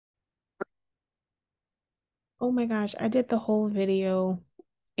Oh my gosh, I did the whole video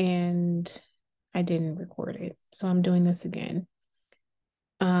and I didn't record it. So I'm doing this again.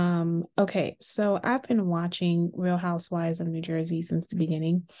 Okay, so I've been watching Real Housewives of New Jersey since the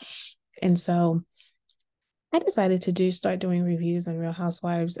beginning. And so I decided to start doing reviews on Real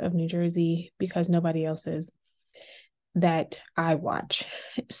Housewives of New Jersey because nobody else is that I watch.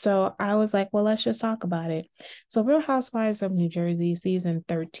 So I was like, well, let's just talk about it. So Real Housewives of New Jersey, season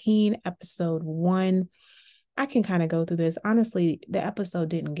 13, episode 1. I can kind of go through this. Honestly, the episode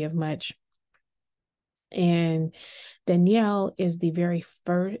didn't give much. And Danielle is the very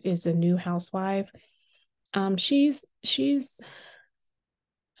first, is a new housewife. She's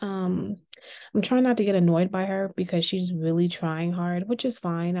um I'm trying not to get annoyed by her because she's really trying hard, which is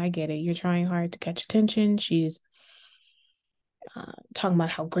fine. I get it. You're trying hard to catch attention. She's talking about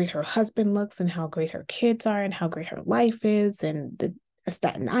how great her husband looks and how great her kids are and how great her life is, and a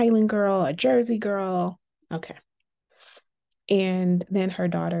Staten Island girl, a Jersey girl. Okay. And then her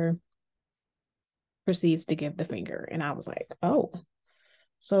daughter proceeds to give the finger. And I was like, oh,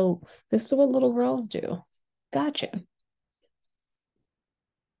 so this is what little girls do. Gotcha.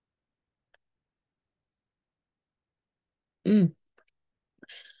 Mm,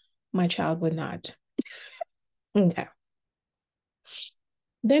 my child would not. Okay.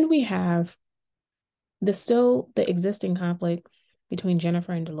 Then we have the existing conflict between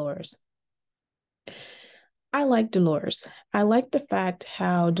Jennifer and Dolores. I like Dolores. I like the fact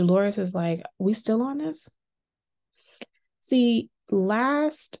how Dolores is like, we still on this? See,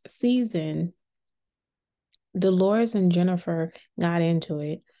 last season, Dolores and Jennifer got into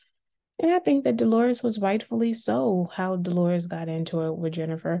it. And I think that Dolores was rightfully so how Dolores got into it with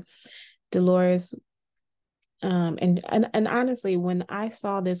Jennifer. Dolores and honestly, when I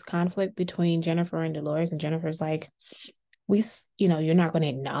saw this conflict between Jennifer and Dolores, and Jennifer's like, you're not going to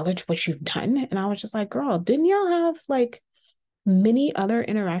acknowledge what you've done. And I was just like, girl, didn't y'all have like many other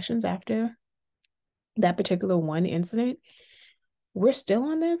interactions after that particular one incident? We're still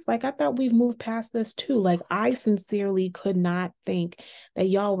on this. Like, I thought we've moved past this too. Like, I sincerely could not think that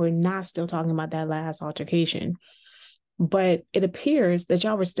y'all were not still talking about that last altercation. But it appears that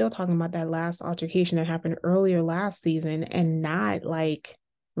y'all were still talking about that last altercation that happened earlier last season and not like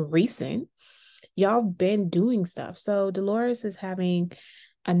recent. Y'all been doing stuff. So Dolores is having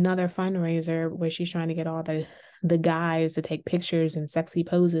another fundraiser where she's trying to get all the guys to take pictures and sexy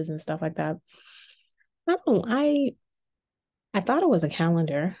poses and stuff like that. I thought it was a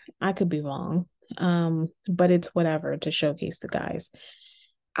calendar. I could be wrong. But it's whatever to showcase the guys.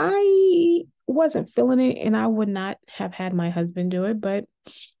 I wasn't feeling it and I would not have had my husband do it, but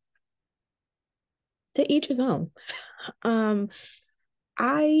to each his own. Um,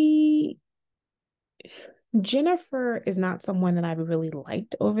 I Jennifer is not someone that I've really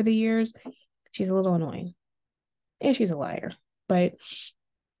liked over the years. She's a little annoying and she's a liar, but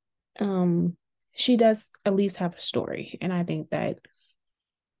um she does at least have a story, and I think that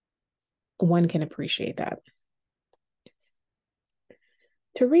one can appreciate that.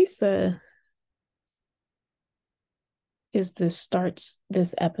 Teresa starts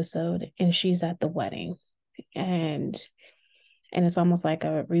this episode and she's at the wedding, and it's almost like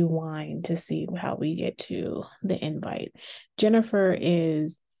a rewind to see how we get to the invite. Jennifer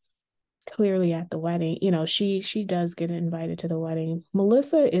is clearly at the wedding. She does get invited to the wedding.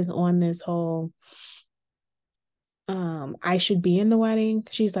 Melissa is on this whole I should be in the wedding.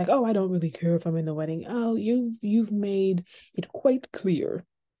 She's like, "Oh, I don't really care if I'm in the wedding." Oh, you've made it quite clear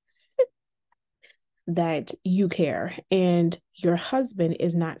that you care, and your husband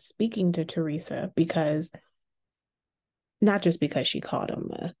is not speaking to Teresa because not just because she called him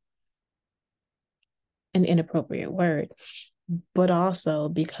an inappropriate word, but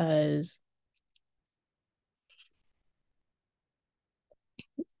also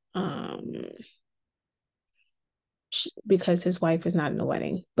um because his wife is not in the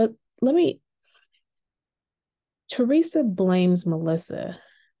wedding. But let me Teresa blames Melissa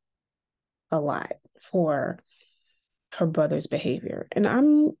a lot for her brother's behavior. And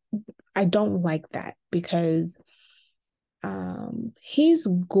I don't like that because he's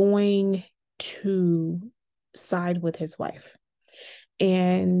going to side with his wife.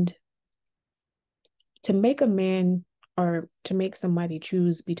 And to make a man or to make somebody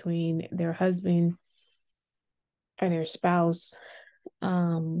choose between their husband or their spouse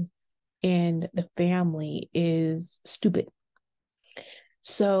and the family is stupid.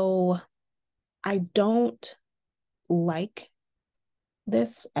 So I don't like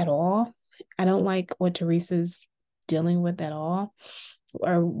this at all. I don't like what Teresa's dealing with at all,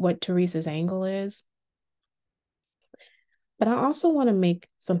 or what Teresa's angle is. But I also want to make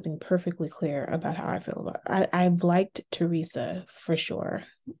something perfectly clear about how I feel about it. I've liked Teresa for sure.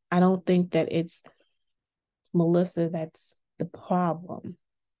 I don't think that it's Melissa that's the problem.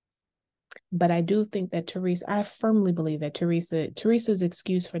 But I do think that I firmly believe that Teresa's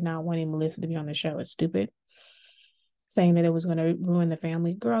excuse for not wanting Melissa to be on the show is stupid. Saying that it was going to ruin the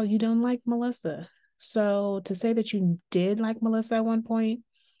family. Girl, you don't like Melissa. So to say that you did like Melissa at one point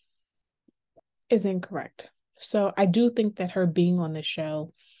is incorrect. So I do think that her being on the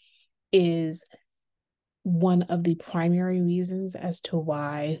show is one of the primary reasons as to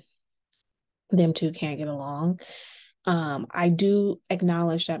why them two can't get along. I do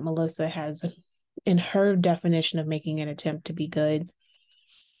acknowledge that Melissa has, in her definition of making an attempt to be good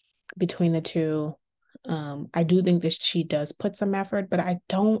between the two, I do think that she does put some effort, but I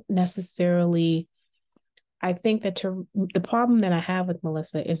don't necessarily. I think that the problem that I have with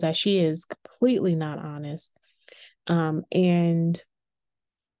Melissa is that she is completely not honest. And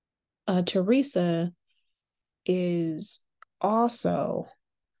Teresa is also,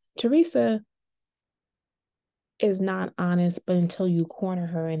 Teresa is not honest, but until you corner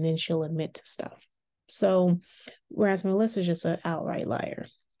her and then she'll admit to stuff. So, whereas Melissa's just an outright liar.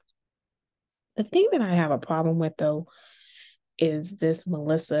 The thing that I have a problem with though is this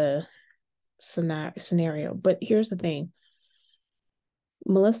Melissa scenario. But here's the thing: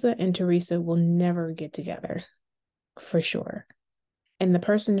 Melissa and Teresa will never get together for sure. And the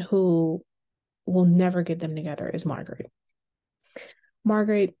person who will never get them together is Margaret.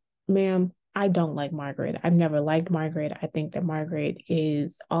 Margaret, ma'am, I don't like Margaret. I've never liked Margaret. I think that Margaret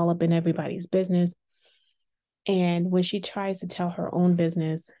is all up in everybody's business. And when she tries to tell her own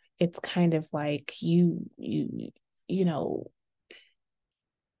business, it's kind of like you know,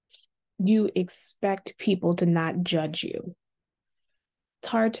 you expect people to not judge you. It's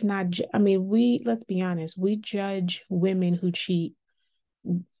hard to not, I mean, let's be honest, we judge women who cheat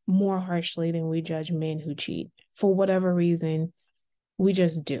more harshly than we judge men who cheat. For whatever reason, we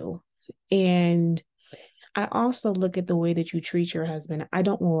just do. And I also look at the way that you treat your husband. I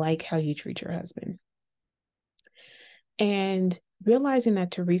don't like how you treat your husband. And realizing that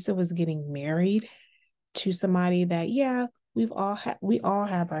Teresa was getting married to somebody that, yeah, we all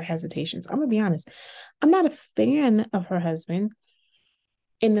have our hesitations. I'm gonna be honest. I'm not a fan of her husband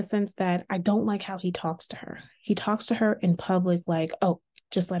in the sense that I don't like how he talks to her. He talks to her in public like, oh,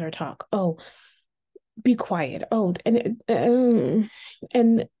 just let her talk. Oh, be quiet. Oh,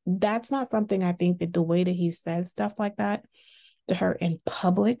 and that's not something I think that the way that he says stuff like that to her in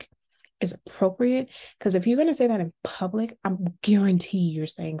public is appropriate. Because if you're going to say that in public, I'm guarantee you're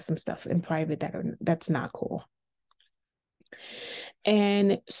saying some stuff in private that's not cool.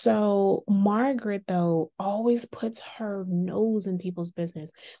 And so Margaret, though, always puts her nose in people's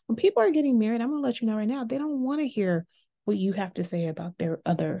business. When people are getting married, I'm going to let you know right now, they don't want to hear what you have to say about their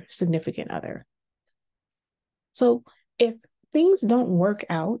other significant other. So if things don't work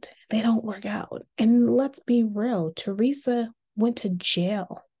out, they don't work out. And let's be real, Teresa went to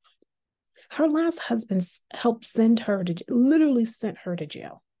jail. Her last husband helped literally sent her to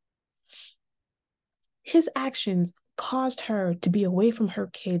jail. His actions caused her to be away from her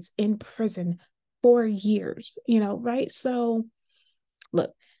kids in prison for years, right? So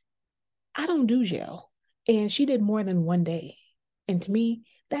look, I don't do jail. And she did more than one day. And to me,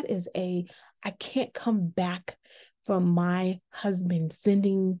 that is I can't come back from my husband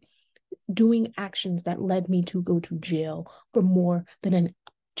doing actions that led me to go to jail for more than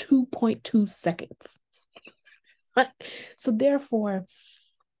 2.2 seconds. So therefore,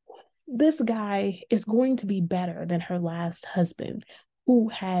 this guy is going to be better than her last husband who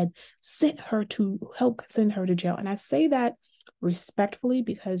had help send her to jail. And I say that respectfully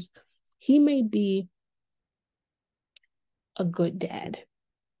because he may be a good dad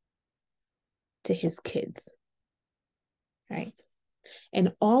to his kids, right?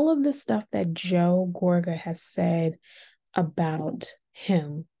 And all of the stuff that Joe Gorga has said about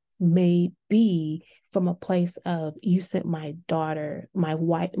him may be from a place of, you sent my daughter, my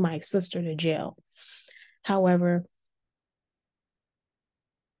wife, my sister to jail. However,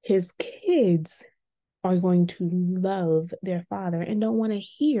 his kids are going to love their father and don't want to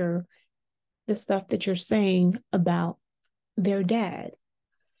hear the stuff that you're saying about their dad.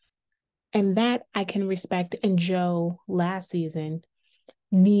 And that I can respect. And Joe last season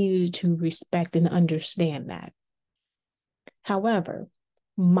needed to respect and understand that. However,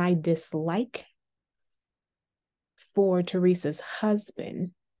 my dislike for Teresa's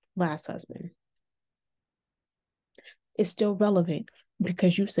last husband, is still relevant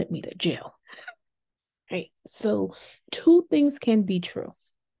because you sent me to jail. Right? So 2 things can be true.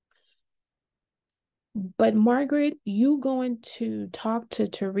 But Margaret, you going to talk to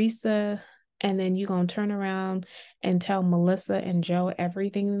Teresa, and then you gonna turn around and tell Melissa and Joe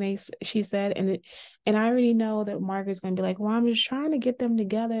everything she said, and I already know that Margaret's gonna be like, well, I'm just trying to get them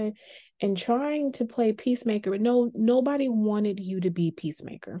together and trying to play peacemaker. But no, nobody wanted you to be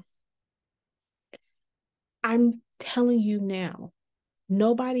peacemaker. I'm telling you now,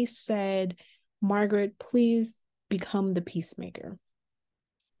 nobody said, Margaret, please become the peacemaker.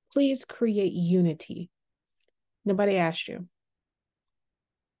 Please create unity. Nobody asked you.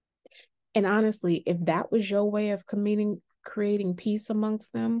 And honestly, if that was your way of creating peace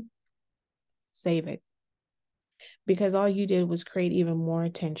amongst them, save it. Because all you did was create even more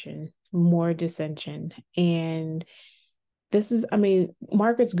tension, more dissension. And this is, I mean,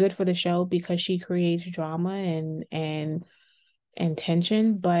 Margaret's good for the show because she creates drama and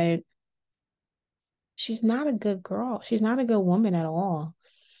tension, but she's not a good girl. She's not a good woman at all.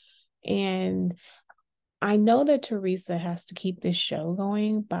 And I know that Teresa has to keep this show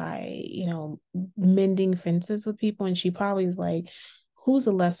going by, mending fences with people. And she probably is like, who's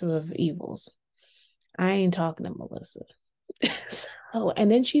the lesser of evils? I ain't talking to Melissa. So,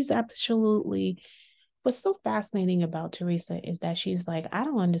 and then she's absolutely, what's so fascinating about Teresa is that she's like, I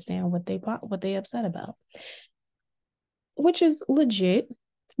don't understand what they upset about, which is legit.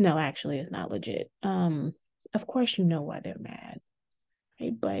 No, actually, it's not legit. Of course, you know why they're mad,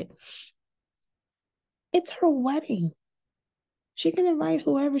 right? But it's her wedding. She can invite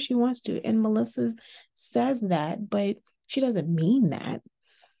whoever she wants to. And Melissa says that, but she doesn't mean that.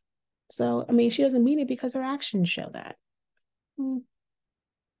 So, I mean, she doesn't mean it because her actions show that.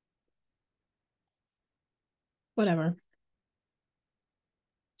 Whatever.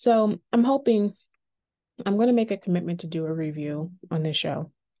 So, I'm hoping I'm going to make a commitment to do a review on this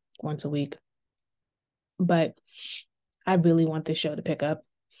show once a week. But I really want this show to pick up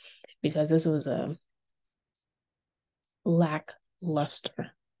because this was a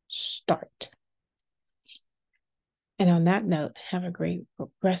lackluster start. And on that note, have a great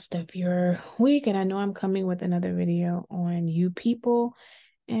rest of your week. And I know I'm coming with another video on You People.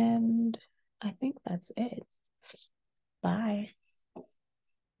 And I think that's it. Bye.